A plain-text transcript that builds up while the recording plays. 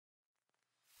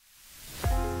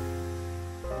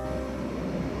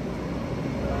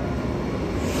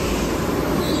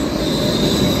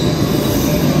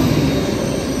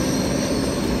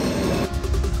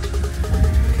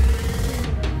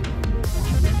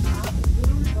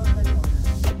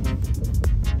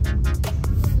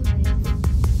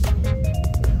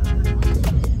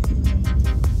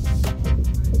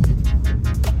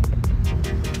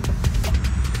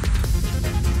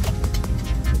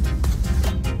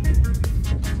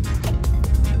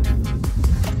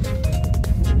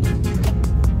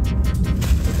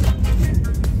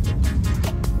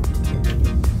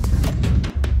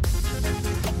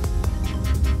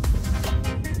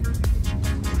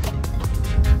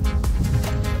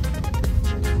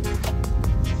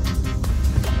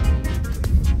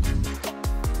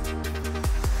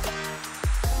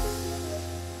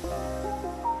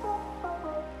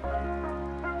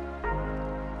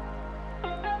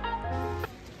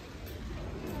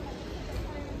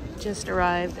Just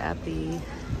arrived at the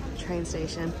train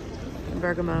station in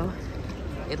Bergamo,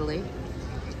 Italy.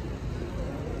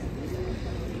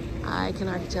 I can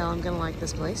already tell I'm gonna like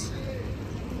this place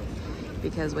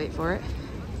because, wait for it,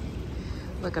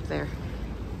 look up there.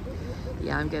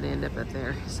 Yeah, I'm gonna end up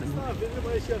there. So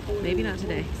maybe not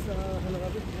today,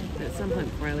 but at some point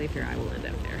before I leave here, I will end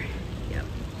up there. Yep,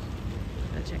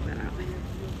 gotta check that out.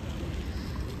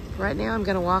 Right now, I'm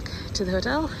gonna walk to the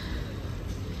hotel.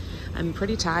 I'm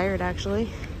pretty tired, actually.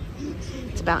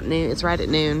 It's about noon. It's right at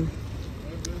noon,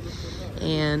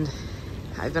 and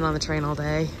I've been on the train all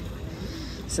day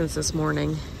since this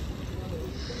morning.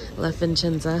 Left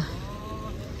Vincenza,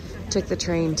 took the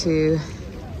train to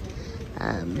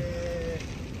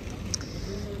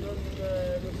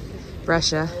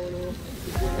Brescia,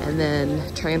 and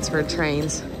then transferred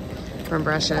trains from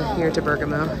Brescia here to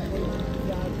Bergamo.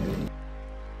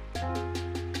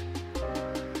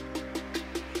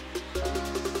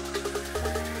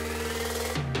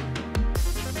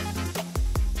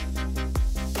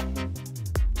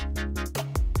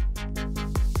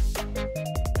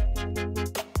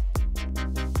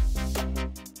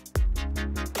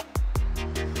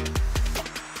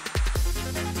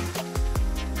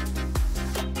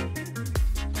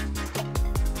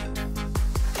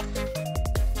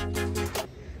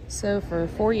 So for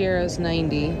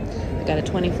 €4.90, I got a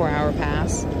 24-hour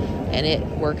pass, and it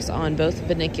works on both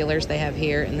funiculars they have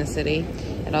here in the city.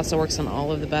 It also works on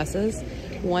all of the buses.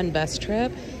 One bus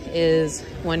trip is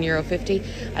 €1.50.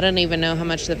 I don't even know how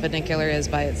much the funicular is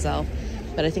by itself,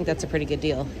 but I think that's a pretty good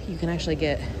deal. You can actually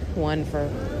get one for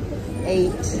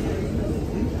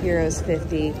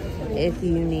 €8.50 if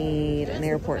you need an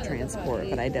airport transport,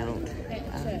 but I don't.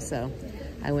 So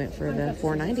I went for the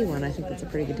 $4.90 one. I think that's a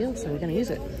pretty good deal, so we're gonna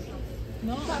use it.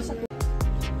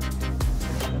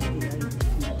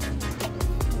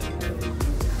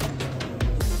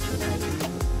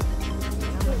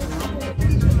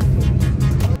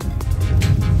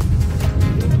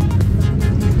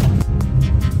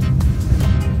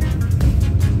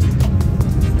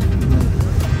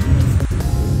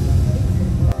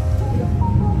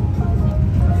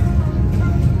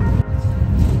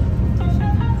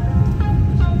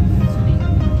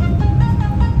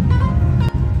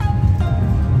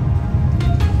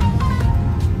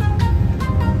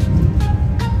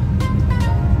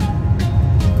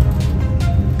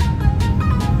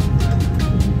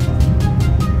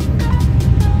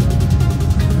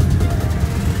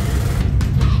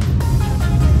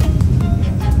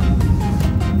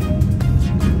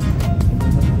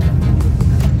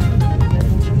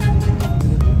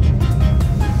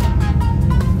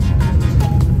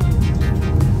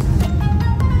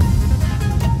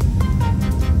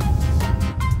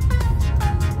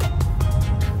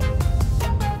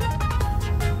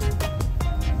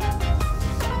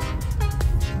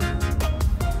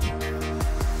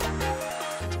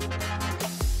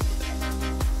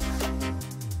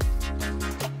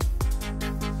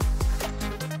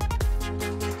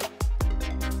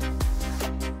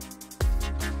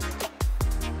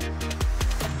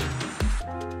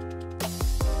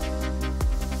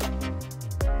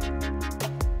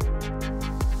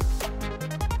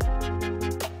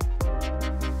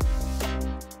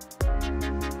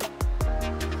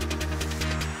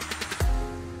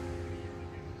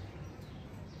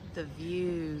 The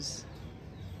views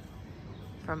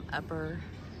from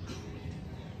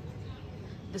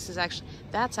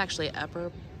that's actually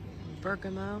upper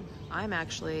Bergamo. I'm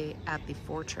actually at the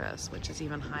fortress, which is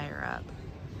even higher up.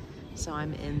 So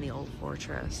I'm in the old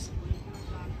fortress,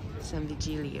 San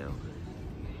Vigilio.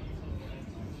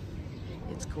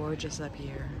 It's gorgeous up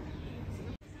here.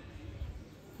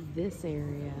 This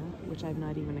area, which I've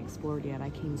not even explored yet,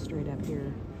 I came straight up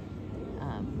here.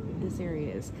 This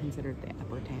area is considered the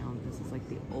upper town. This is like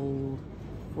the old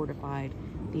fortified.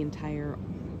 The entire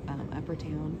upper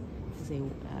town is a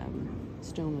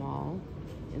stone wall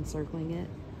encircling it.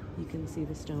 You can see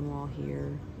the stone wall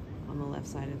here on the left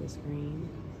side of the screen.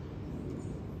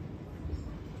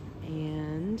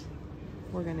 And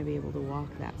we're going to be able to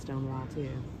walk that stone wall too.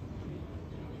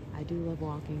 I do love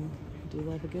walking. I do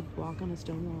love a good walk on a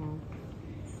stone wall.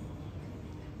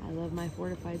 I love my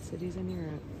fortified cities in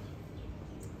Europe.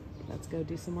 Let's go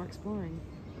do some more exploring.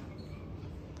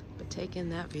 But take in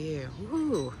that view.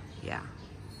 Woo! Yeah.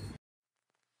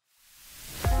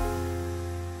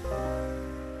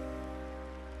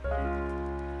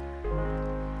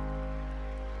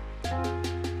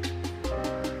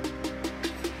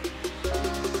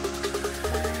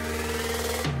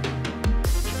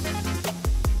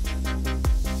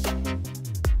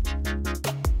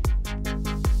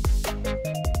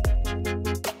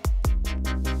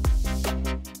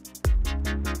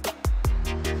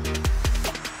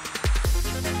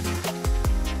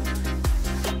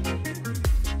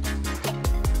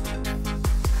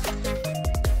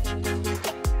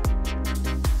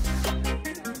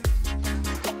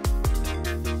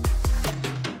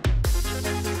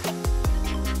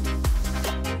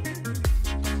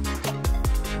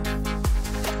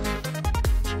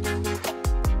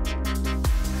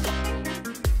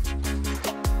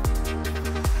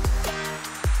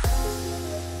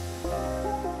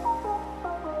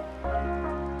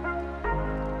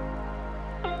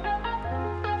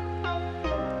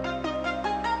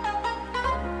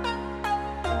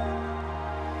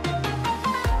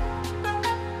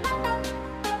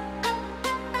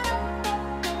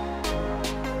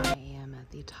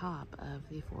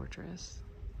 the fortress.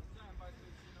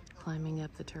 Climbing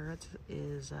up the turrets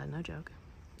is no joke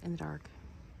in the dark.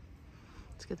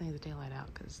 It's a good thing the daylight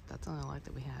out because that's the only light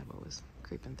that we had what was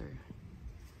creeping through.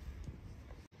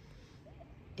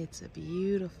 It's a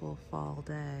beautiful fall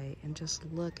day, and just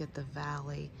look at the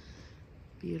valley.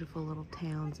 Beautiful little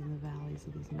towns in the valleys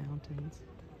of these mountains.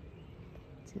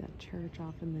 See that church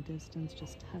off in the distance,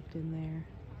 just tucked in there.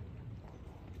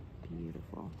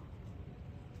 Beautiful.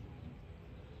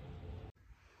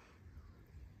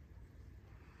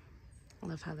 I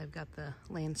love how they've got the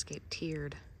landscape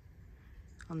tiered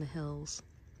on the hills,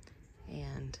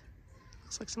 and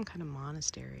looks like some kind of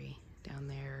monastery down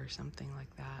there or something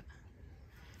like that.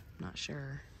 I'm not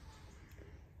sure.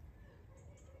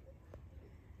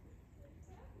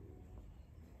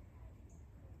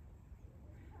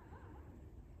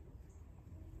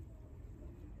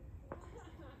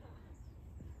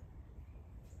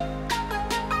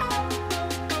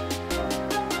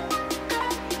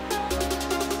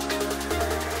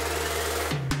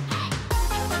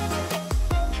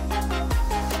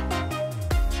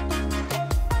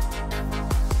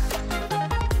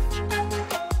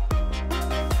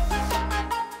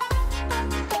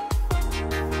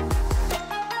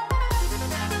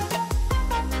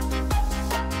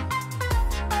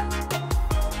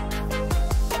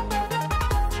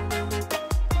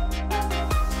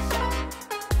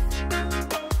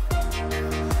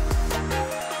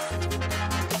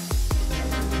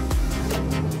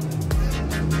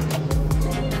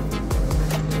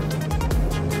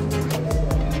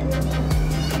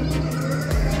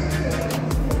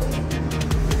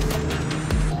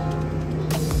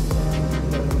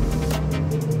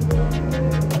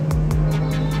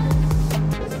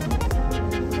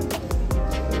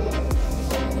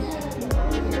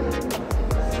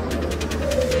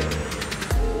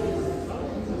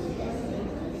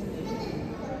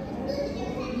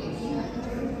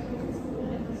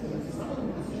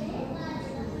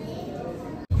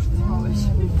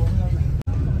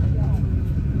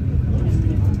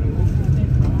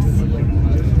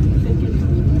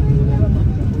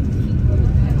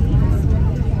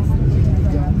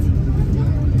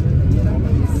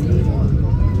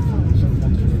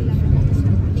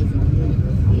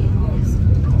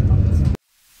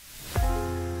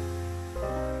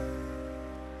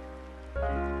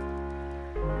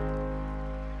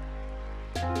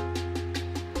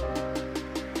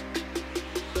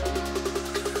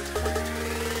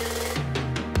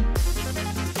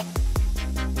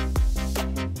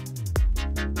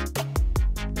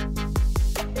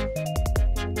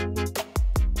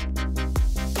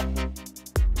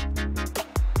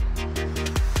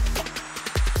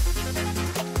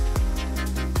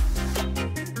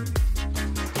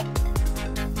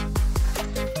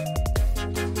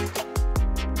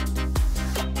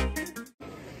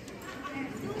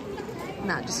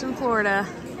 Not just in Florida,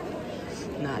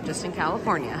 not just in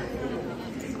California.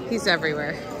 He's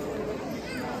everywhere.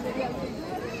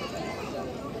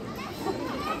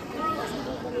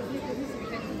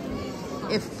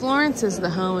 If Florence is the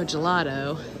home of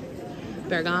gelato,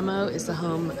 Bergamo is the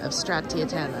home of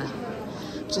stracciatella,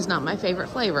 which is not my favorite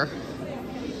flavor,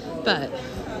 but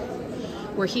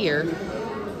we're here,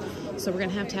 so we're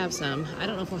gonna have to have some. I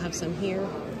don't know if we'll have some here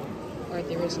or at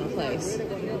the original place.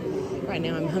 Right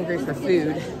now I'm hungry for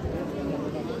food.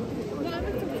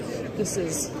 This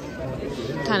is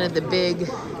kind of the big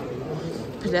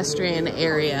pedestrian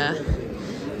area.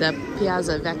 The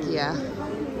Piazza Vecchia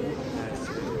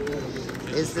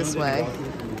is this way.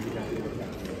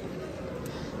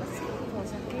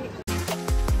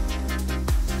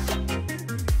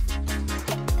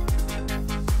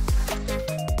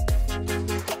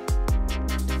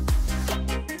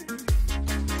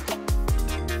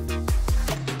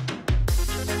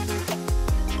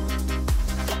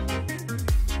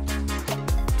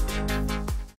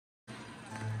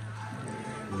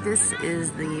 This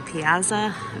is the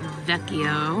Piazza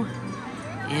Vecchio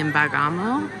in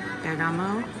Bergamo,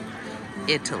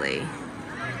 Italy.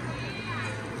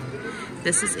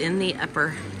 This is in the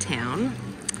upper town.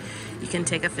 You can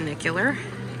take a funicular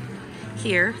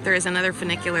here. There is another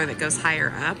funicular that goes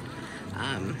higher up.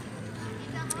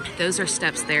 Those are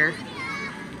steps there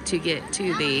to get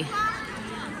to the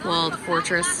walled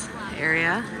fortress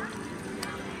area.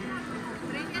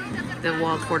 The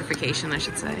walled fortification, I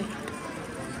should say.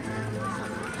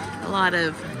 A lot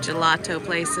of gelato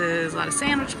places, a lot of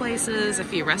sandwich places, a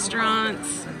few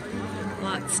restaurants,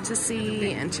 lots to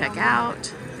see and check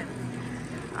out.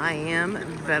 I am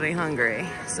very hungry,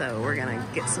 so we're gonna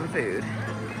get some food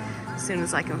as soon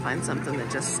as I can find something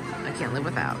that just I can't live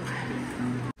without.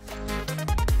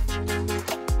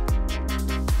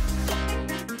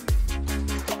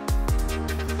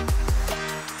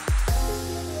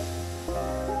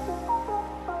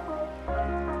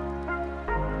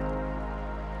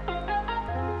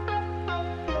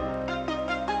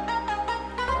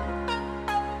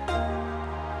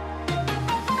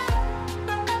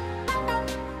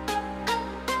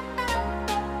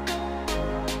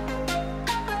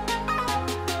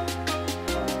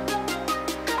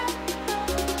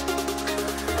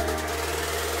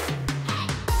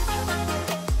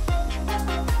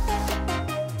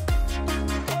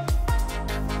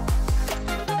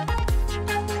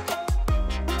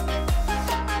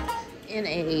 in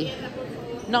a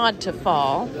nod to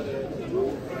fall,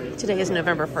 today is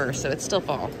November 1st, so it's still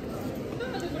fall.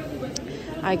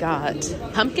 I got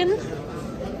pumpkin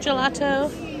gelato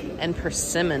and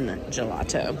persimmon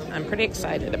gelato. I'm pretty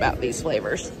excited about these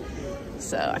flavors.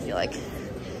 So I feel like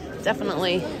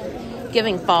definitely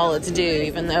giving fall its due,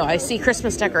 even though I see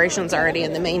Christmas decorations already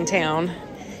in the main town.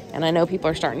 And I know people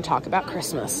are starting to talk about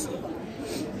Christmas.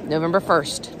 November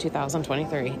 1st,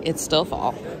 2023. It's still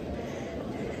fall.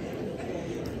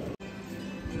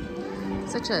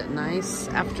 Such a nice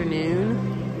afternoon.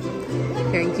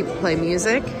 Hearing people play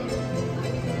music.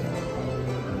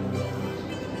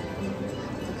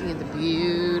 Looking at the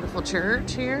beautiful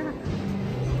church here.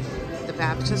 The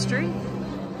baptistry.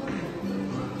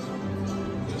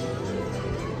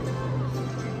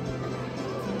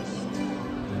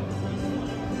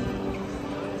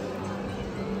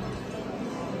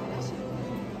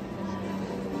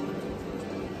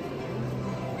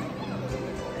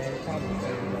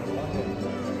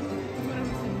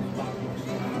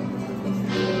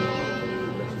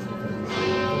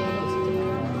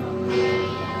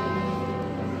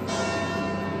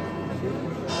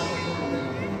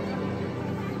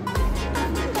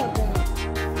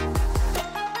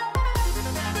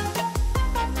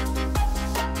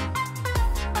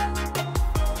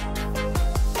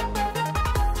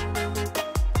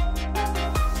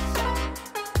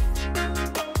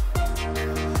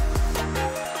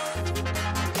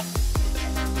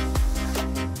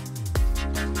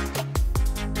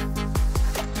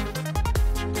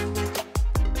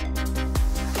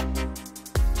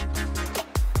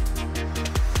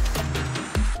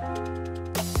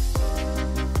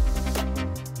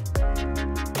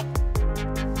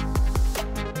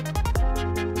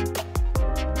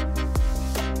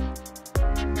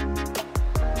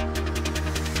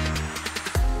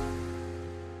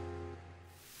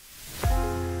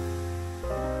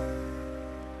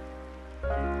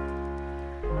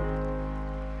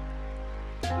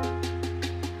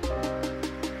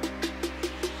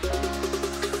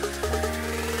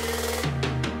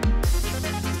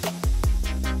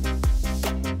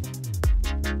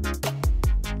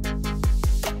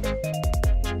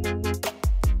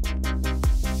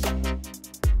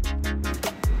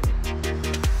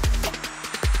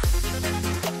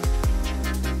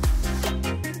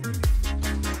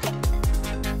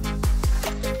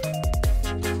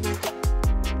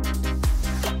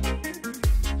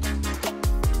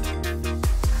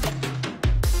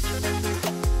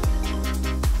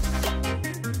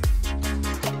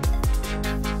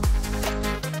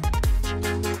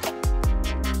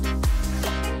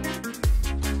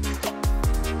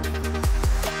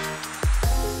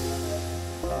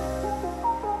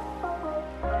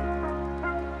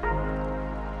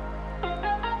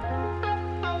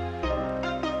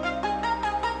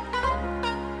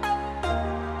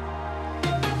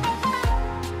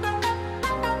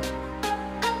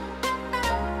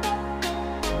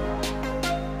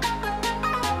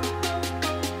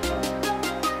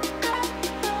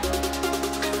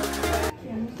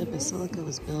 The basilica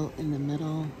was built in the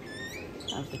middle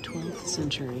of the 12th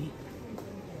century.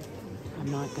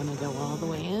 I'm not going to go all the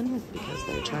way in because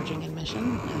they're charging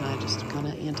admission, and I just kind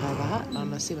of anti that. I'm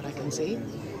going to see what I can see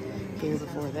here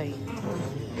before they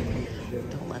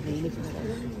don't let me any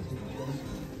further.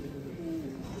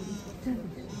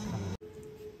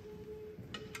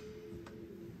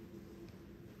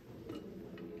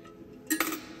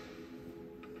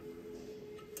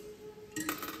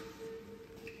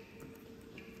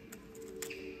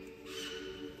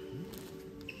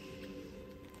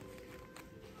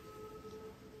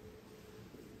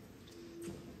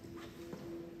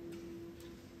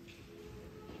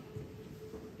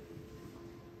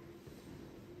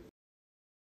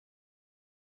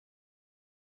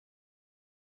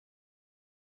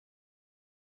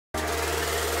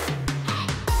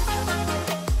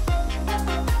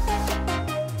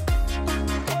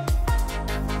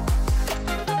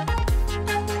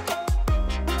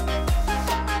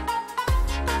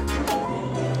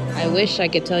 I wish I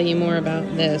could tell you more about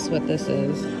this, what this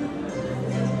is.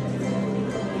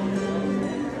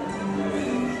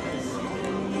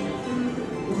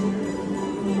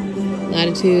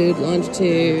 Latitude,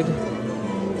 longitude.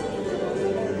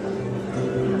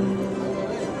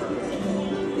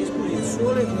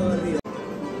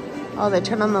 Oh, they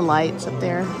turn on the lights up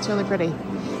there. It's really pretty.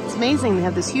 It's amazing. They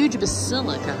have this huge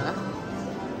basilica.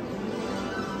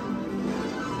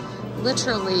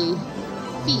 Literally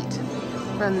feet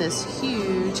from this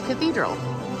huge cathedral.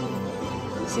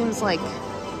 Seems like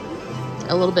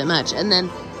a little bit much. And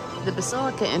then the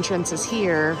basilica entrance is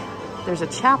here. There's a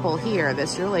chapel here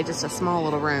that's really just a small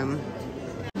little room.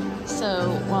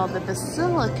 So while the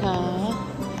basilica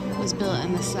was built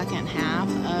in the second half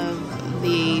of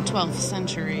the 12th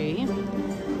century,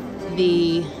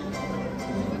 the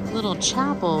little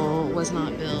chapel was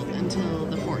not built until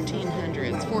the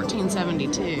 1400s,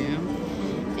 1472,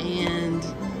 and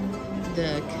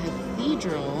the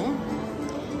cathedral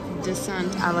de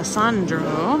Sant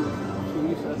Alessandro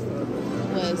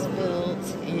was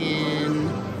built in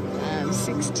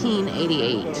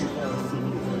 1688.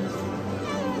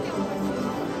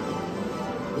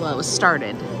 Well, it was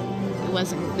started.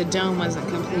 The dome wasn't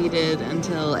completed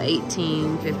until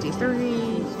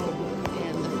 1853,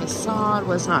 and the facade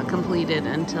was not completed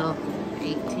until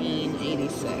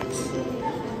 1886.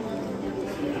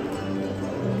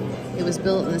 It was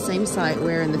built in the same site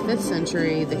where in the 5th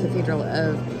century the Cathedral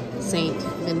of Saint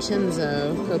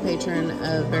Vincenzo, co-patron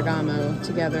of Bergamo,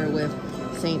 together with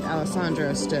Saint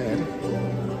Alessandro, stood.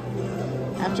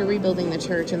 After rebuilding the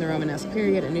church in the Romanesque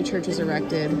period, a new church was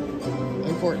erected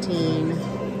in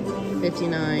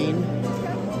 1459.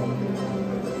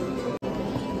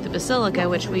 The basilica,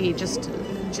 which we just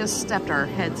stepped our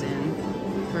heads in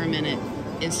for a minute,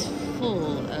 is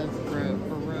full of Baroque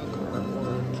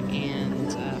artwork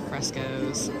and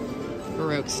frescoes,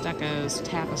 Baroque stuccos,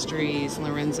 tapestries,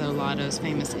 Lorenzo Lotto's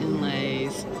famous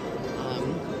inlays.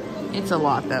 It's a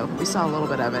lot, though. We saw a little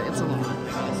bit of it. It's a lot,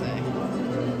 I gotta say.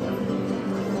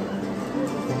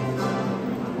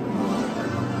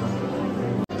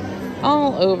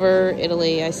 All over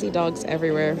Italy, I see dogs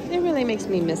everywhere. It really makes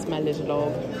me miss my little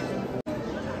dog.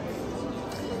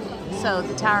 So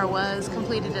the tower was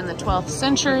completed in the 12th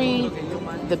century.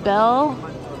 The bell,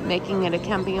 making it a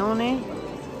campione,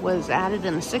 was added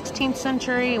in the 16th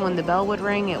century. When the bell would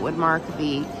ring, it would mark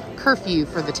the curfew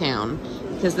for the town,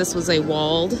 because this was a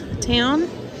walled town.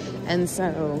 And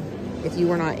so if you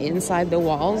were not inside the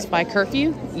walls by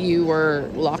curfew, you were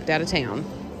locked out of town.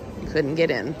 Couldn't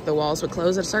get in. The walls would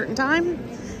close at a certain time,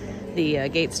 the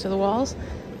gates to the walls,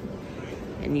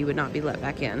 and you would not be let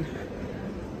back in.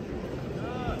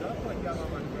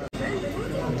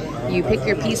 You pick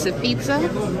your piece of pizza,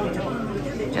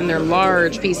 and they're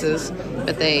large pieces,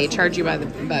 but they charge you by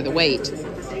the weight,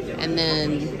 and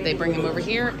then they bring them over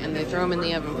here and they throw them in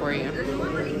the oven for you,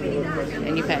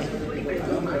 and you pay.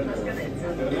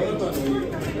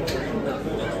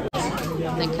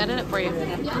 They cut it up for you.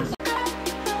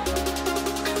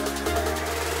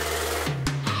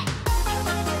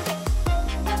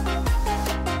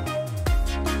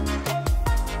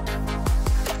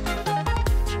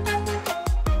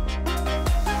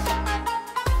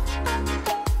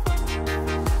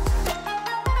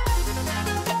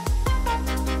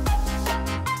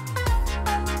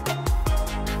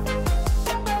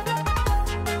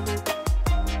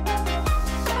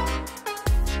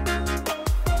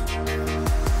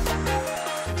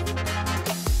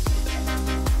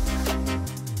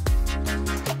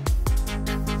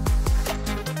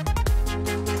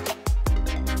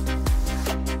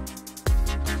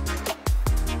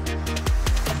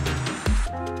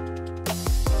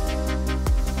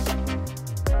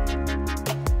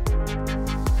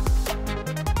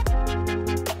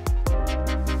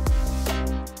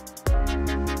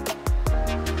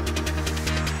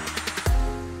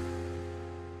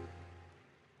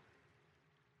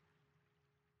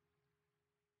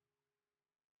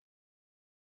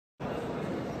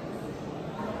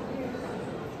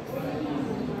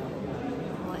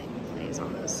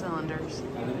 On those cylinders,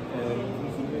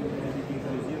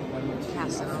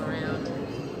 passing them around.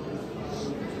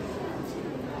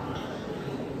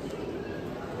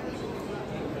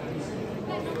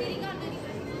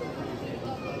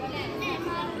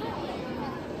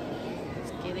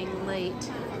 It's getting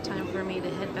late. Time for me to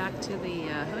head back to the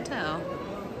hotel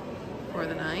for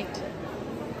the night.